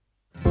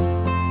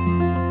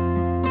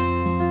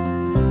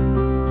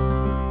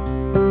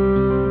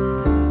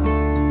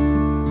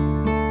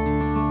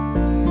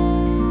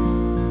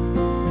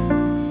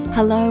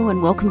Hello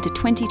and welcome to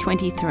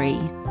 2023.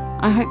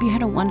 I hope you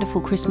had a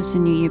wonderful Christmas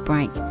and New Year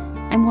break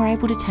and were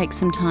able to take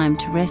some time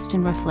to rest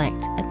and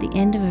reflect at the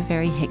end of a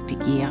very hectic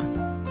year.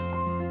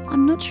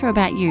 I'm not sure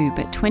about you,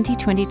 but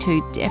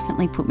 2022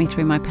 definitely put me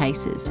through my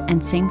paces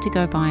and seemed to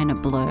go by in a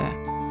blur.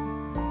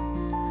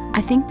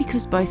 I think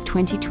because both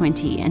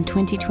 2020 and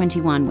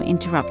 2021 were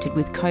interrupted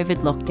with COVID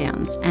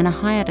lockdowns and a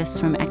hiatus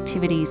from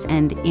activities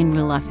and in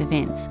real life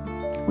events,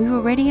 we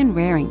were ready and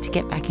raring to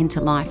get back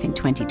into life in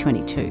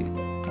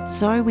 2022.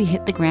 So we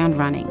hit the ground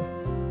running.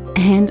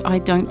 And I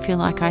don't feel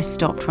like I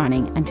stopped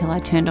running until I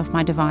turned off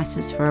my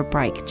devices for a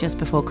break just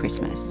before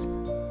Christmas.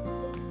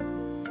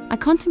 I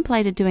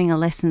contemplated doing a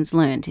lessons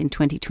learned in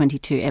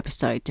 2022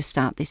 episode to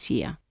start this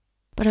year,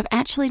 but I've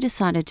actually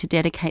decided to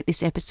dedicate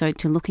this episode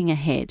to looking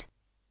ahead.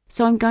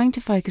 So I'm going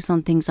to focus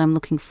on things I'm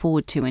looking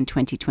forward to in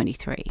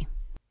 2023.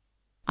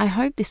 I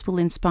hope this will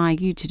inspire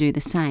you to do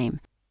the same,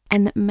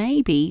 and that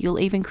maybe you'll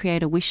even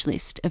create a wish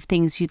list of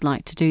things you'd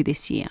like to do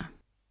this year.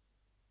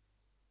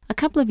 A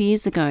couple of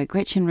years ago,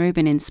 Gretchen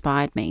Rubin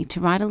inspired me to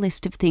write a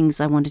list of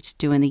things I wanted to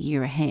do in the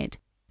year ahead,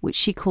 which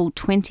she called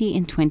 20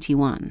 in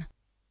 21.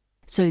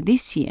 So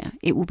this year,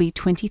 it will be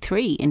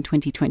 23 in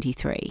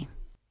 2023.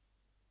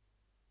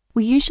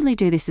 We usually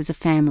do this as a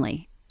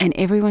family, and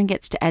everyone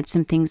gets to add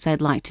some things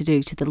they'd like to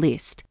do to the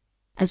list,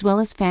 as well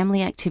as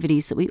family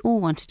activities that we all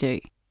want to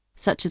do,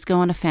 such as go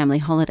on a family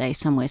holiday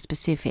somewhere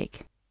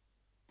specific.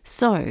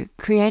 So,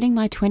 creating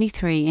my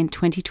 23 in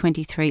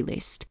 2023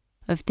 list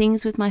of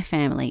things with my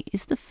family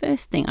is the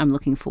first thing I'm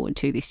looking forward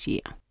to this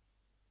year.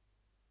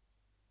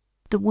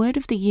 The word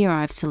of the year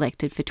I've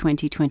selected for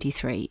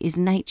 2023 is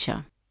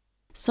nature.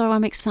 So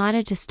I'm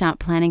excited to start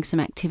planning some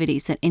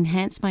activities that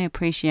enhance my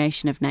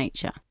appreciation of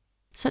nature,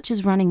 such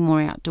as running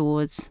more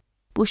outdoors,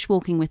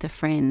 bushwalking with a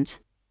friend.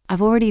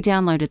 I've already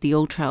downloaded the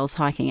All Trails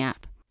hiking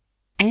app,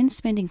 and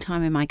spending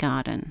time in my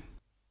garden.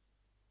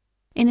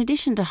 In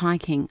addition to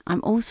hiking,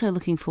 I'm also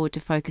looking forward to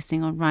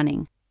focusing on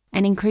running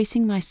and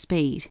increasing my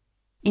speed,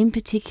 in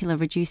particular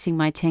reducing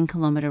my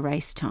 10-kilometre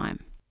race time.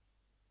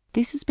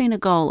 This has been a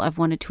goal I've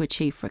wanted to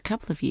achieve for a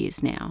couple of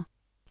years now,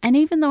 and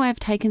even though I've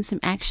taken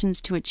some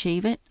actions to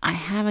achieve it, I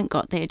haven't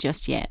got there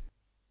just yet.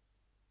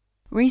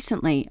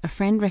 Recently, a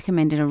friend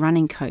recommended a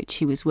running coach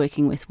he was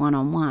working with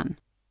one-on-one,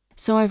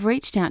 so I've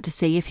reached out to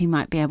see if he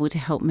might be able to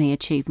help me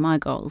achieve my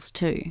goals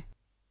too.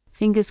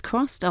 Fingers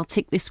crossed I'll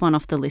tick this one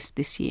off the list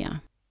this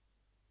year.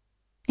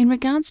 In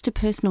regards to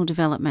personal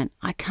development,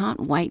 I can't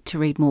wait to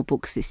read more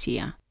books this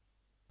year.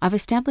 I've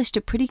established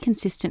a pretty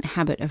consistent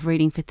habit of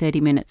reading for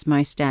 30 minutes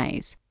most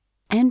days,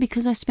 and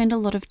because I spend a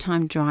lot of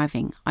time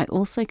driving, I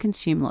also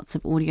consume lots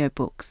of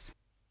audiobooks.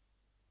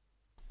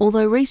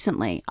 Although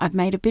recently, I've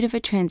made a bit of a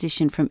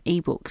transition from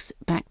ebooks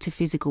back to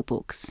physical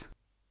books.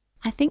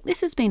 I think this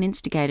has been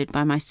instigated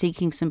by my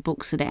seeking some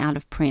books that are out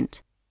of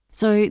print,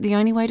 so the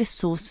only way to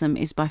source them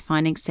is by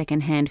finding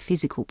second-hand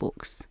physical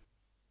books.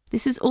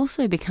 This has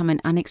also become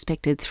an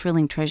unexpected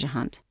thrilling treasure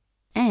hunt,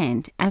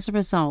 and as a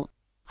result,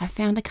 I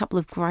found a couple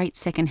of great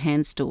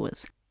second-hand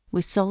stores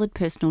with solid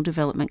personal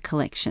development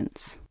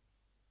collections.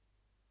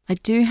 I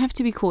do have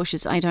to be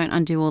cautious I don't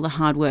undo all the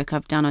hard work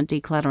I've done on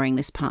decluttering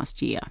this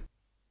past year.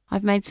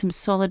 I've made some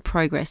solid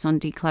progress on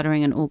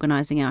decluttering and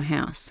organising our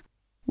house,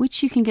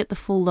 which you can get the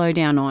full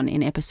lowdown on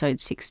in episode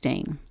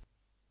 16.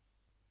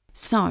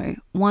 So,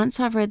 once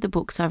I've read the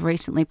books I've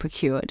recently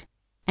procured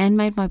and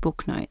made my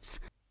book notes,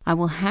 I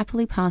will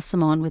happily pass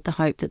them on with the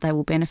hope that they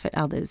will benefit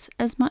others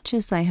as much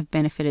as they have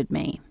benefited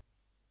me.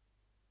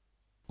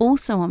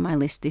 Also on my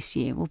list this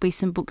year will be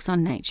some books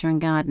on nature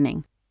and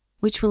gardening,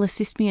 which will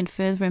assist me in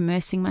further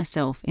immersing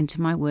myself into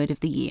my word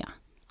of the year.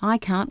 I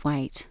can't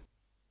wait.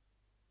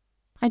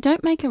 I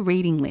don't make a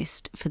reading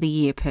list for the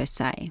year per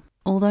se,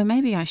 although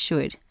maybe I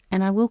should,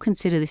 and I will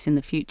consider this in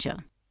the future.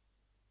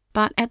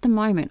 But at the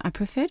moment, I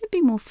prefer to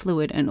be more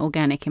fluid and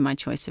organic in my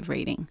choice of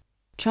reading,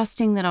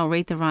 trusting that I'll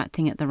read the right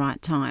thing at the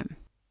right time.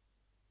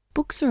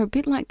 Books are a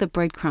bit like the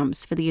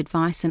breadcrumbs for the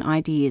advice and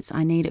ideas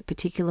I need at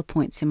particular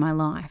points in my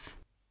life.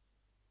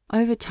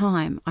 Over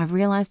time, I've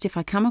realised if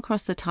I come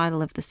across the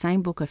title of the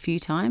same book a few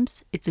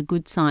times, it's a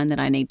good sign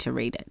that I need to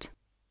read it.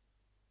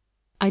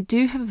 I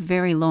do have a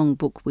very long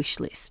book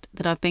wish list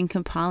that I've been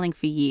compiling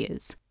for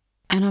years,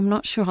 and I'm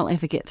not sure I'll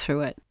ever get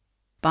through it,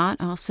 but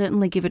I'll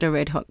certainly give it a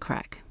red-hot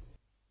crack.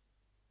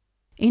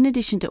 In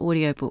addition to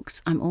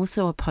audiobooks, I'm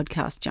also a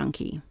podcast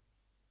junkie.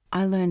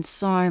 I learn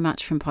so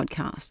much from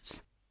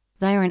podcasts.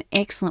 They are an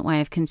excellent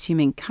way of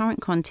consuming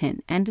current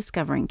content and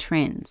discovering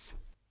trends.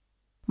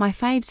 My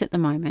faves at the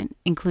moment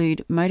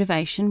include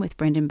Motivation with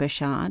Brendan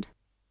Burchard,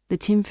 The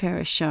Tim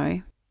Ferriss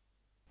Show,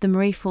 The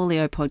Marie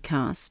Forleo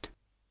Podcast,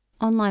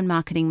 Online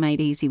Marketing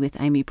Made Easy with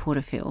Amy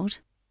Porterfield,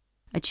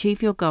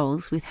 Achieve Your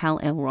Goals with Hal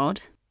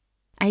Elrod,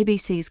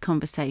 ABC's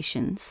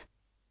Conversations,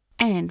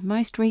 and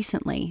most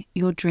recently,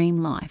 Your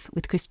Dream Life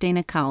with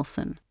Christina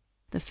Carlson,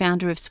 the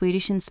founder of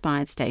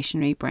Swedish-inspired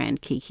stationery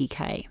brand Kiki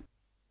K.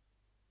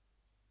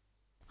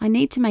 I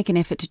need to make an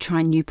effort to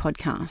try new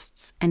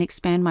podcasts and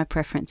expand my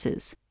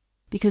preferences,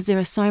 because there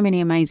are so many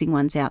amazing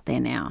ones out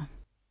there now.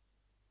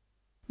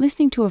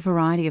 Listening to a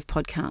variety of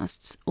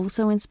podcasts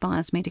also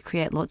inspires me to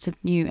create lots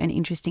of new and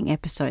interesting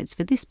episodes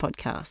for this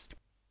podcast,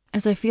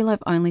 as I feel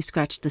I've only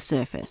scratched the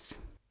surface.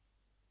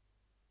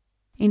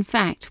 In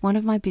fact, one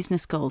of my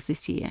business goals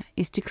this year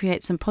is to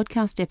create some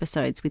podcast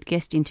episodes with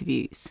guest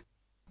interviews.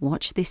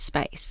 Watch this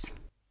space.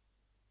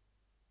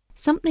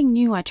 Something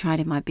new I tried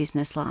in my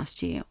business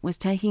last year was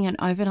taking an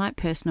overnight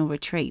personal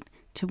retreat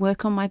to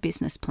work on my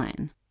business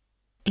plan.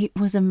 It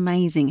was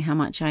amazing how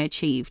much I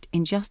achieved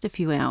in just a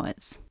few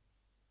hours.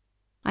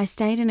 I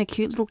stayed in a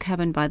cute little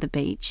cabin by the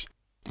beach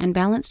and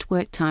balanced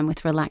work time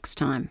with relaxed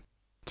time,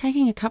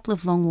 taking a couple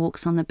of long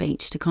walks on the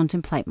beach to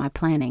contemplate my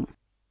planning.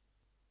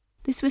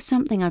 This was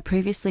something I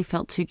previously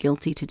felt too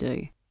guilty to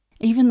do,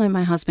 even though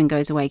my husband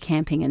goes away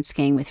camping and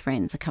skiing with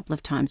friends a couple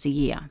of times a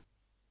year.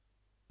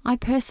 I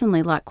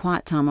personally like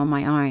quiet time on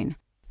my own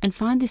and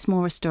find this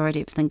more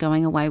restorative than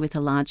going away with a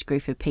large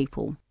group of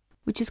people,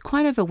 which is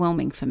quite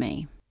overwhelming for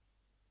me.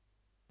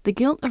 The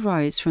guilt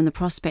arose from the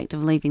prospect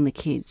of leaving the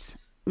kids,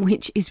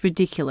 which is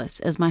ridiculous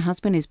as my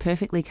husband is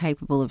perfectly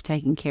capable of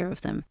taking care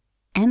of them,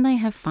 and they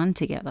have fun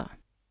together.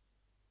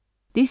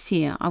 This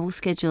year, I will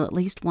schedule at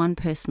least one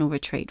personal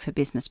retreat for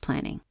business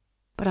planning,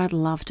 but I'd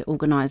love to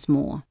organise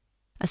more,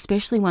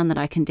 especially one that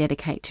I can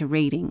dedicate to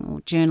reading or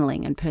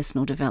journaling and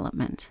personal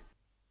development.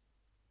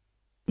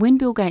 When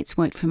Bill Gates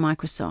worked for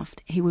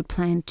Microsoft, he would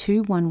plan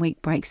 2 one-week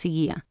breaks a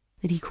year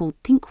that he called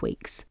Think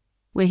Weeks,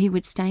 where he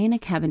would stay in a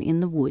cabin in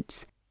the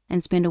woods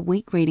and spend a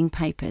week reading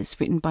papers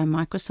written by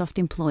Microsoft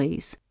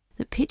employees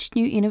that pitched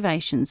new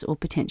innovations or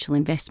potential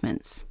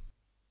investments.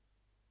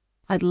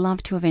 I'd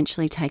love to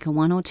eventually take a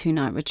 1 or 2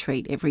 night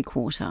retreat every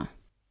quarter.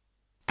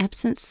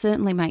 Absence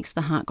certainly makes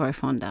the heart grow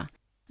fonder,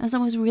 as I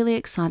was really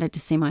excited to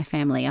see my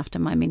family after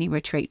my mini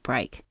retreat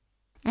break,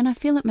 and I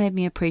feel it made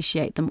me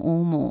appreciate them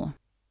all more.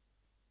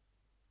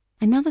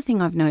 Another thing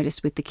I've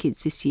noticed with the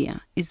kids this year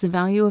is the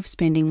value of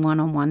spending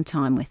one-on-one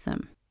time with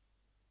them.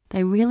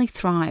 They really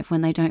thrive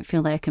when they don't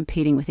feel they are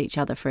competing with each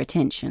other for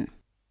attention.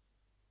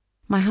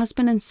 My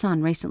husband and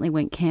son recently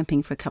went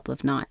camping for a couple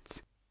of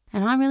nights,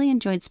 and I really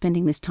enjoyed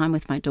spending this time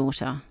with my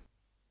daughter.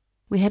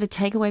 We had a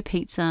takeaway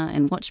pizza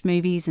and watched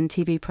movies and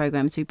TV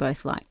programs we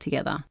both liked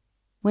together,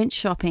 went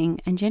shopping,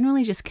 and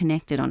generally just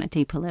connected on a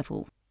deeper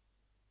level.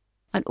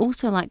 I'd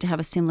also like to have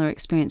a similar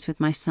experience with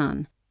my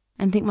son,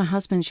 and think my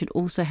husband should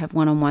also have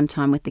one-on-one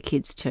time with the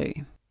kids too.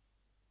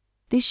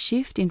 This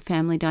shift in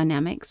family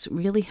dynamics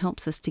really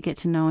helps us to get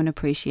to know and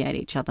appreciate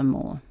each other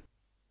more.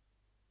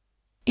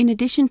 In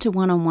addition to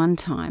one-on-one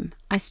time,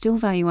 I still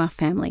value our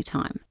family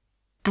time,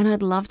 and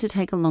I'd love to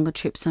take a longer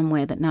trip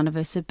somewhere that none of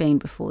us have been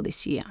before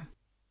this year.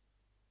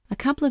 A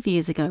couple of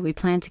years ago, we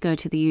planned to go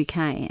to the UK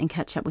and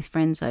catch up with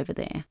friends over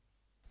there,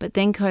 but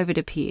then COVID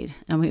appeared,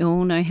 and we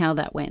all know how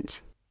that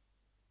went.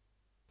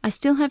 I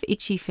still have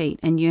itchy feet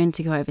and yearn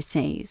to go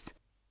overseas,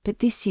 but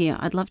this year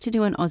I'd love to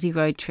do an Aussie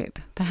road trip,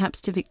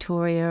 perhaps to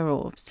Victoria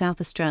or South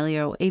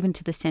Australia or even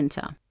to the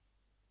centre.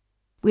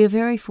 We are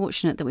very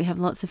fortunate that we have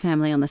lots of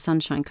family on the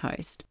Sunshine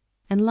Coast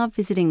and love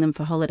visiting them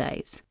for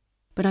holidays,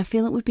 but I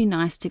feel it would be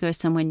nice to go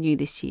somewhere new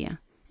this year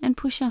and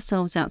push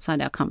ourselves outside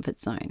our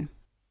comfort zone.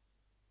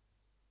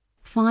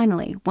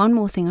 Finally, one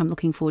more thing I'm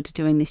looking forward to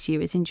doing this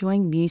year is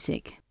enjoying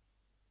music.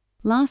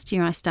 Last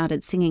year I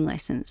started singing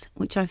lessons,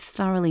 which I've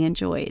thoroughly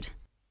enjoyed.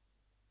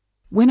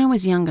 When I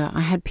was younger,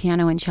 I had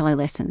piano and cello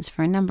lessons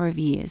for a number of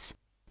years,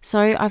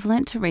 so I've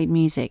learnt to read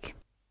music.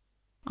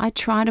 I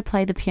try to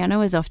play the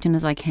piano as often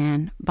as I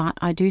can, but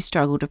I do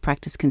struggle to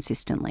practice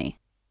consistently.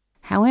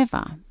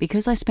 However,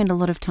 because I spend a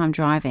lot of time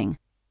driving,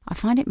 I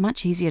find it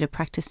much easier to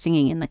practice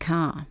singing in the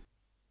car.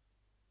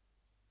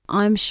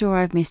 I'm sure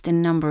I've missed a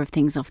number of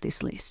things off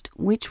this list,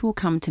 which will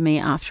come to me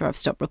after I've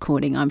stopped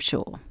recording, I'm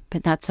sure,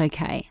 but that's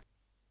okay.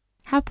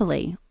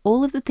 Happily,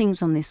 all of the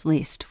things on this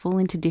list fall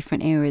into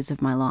different areas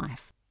of my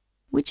life,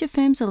 which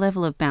affirms a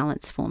level of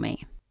balance for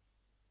me.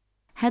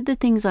 Had the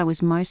things I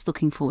was most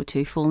looking forward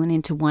to fallen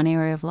into one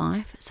area of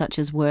life, such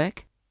as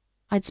work,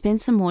 I'd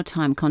spend some more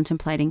time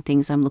contemplating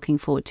things I'm looking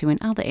forward to in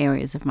other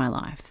areas of my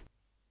life.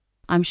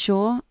 I'm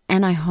sure,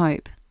 and I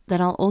hope, that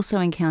I'll also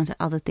encounter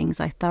other things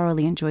I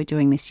thoroughly enjoy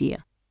doing this year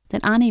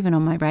that aren't even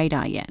on my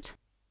radar yet.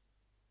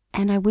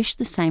 And I wish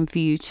the same for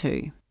you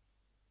too.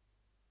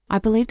 I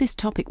believe this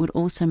topic would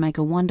also make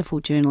a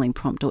wonderful journaling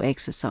prompt or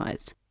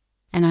exercise,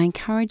 and I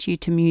encourage you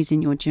to muse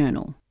in your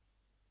journal.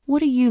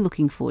 What are you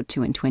looking forward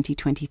to in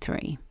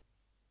 2023?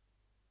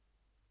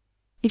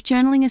 If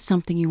journaling is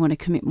something you want to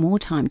commit more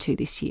time to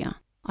this year,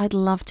 I'd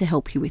love to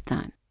help you with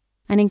that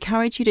and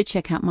encourage you to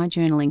check out my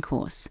journaling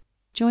course,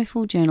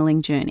 Joyful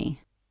Journaling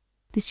Journey.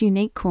 This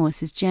unique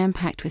course is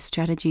jam-packed with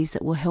strategies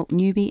that will help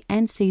newbie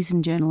and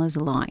seasoned journalers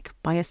alike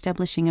by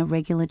establishing a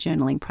regular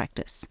journaling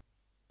practice,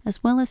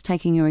 as well as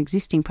taking your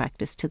existing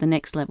practice to the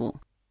next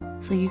level,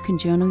 so you can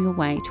journal your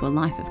way to a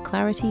life of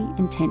clarity,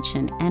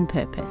 intention, and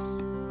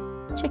purpose.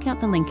 Check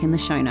out the link in the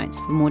show notes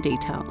for more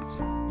details.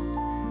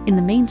 In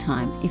the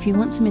meantime, if you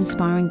want some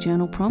inspiring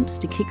journal prompts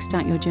to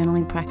kickstart your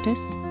journaling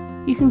practice,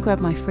 you can grab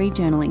my free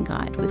journaling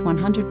guide with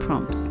 100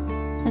 prompts,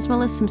 as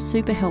well as some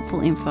super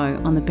helpful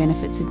info on the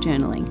benefits of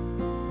journaling,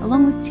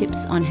 along with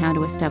tips on how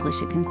to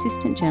establish a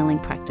consistent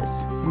journaling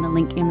practice from the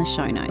link in the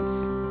show notes.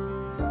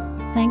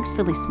 Thanks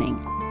for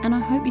listening, and I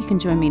hope you can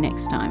join me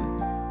next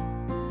time.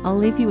 I'll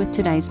leave you with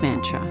today's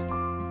mantra.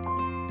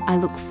 I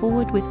look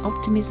forward with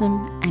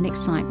optimism and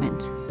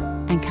excitement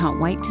and can't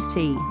wait to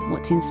see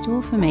what's in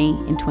store for me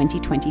in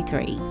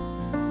 2023.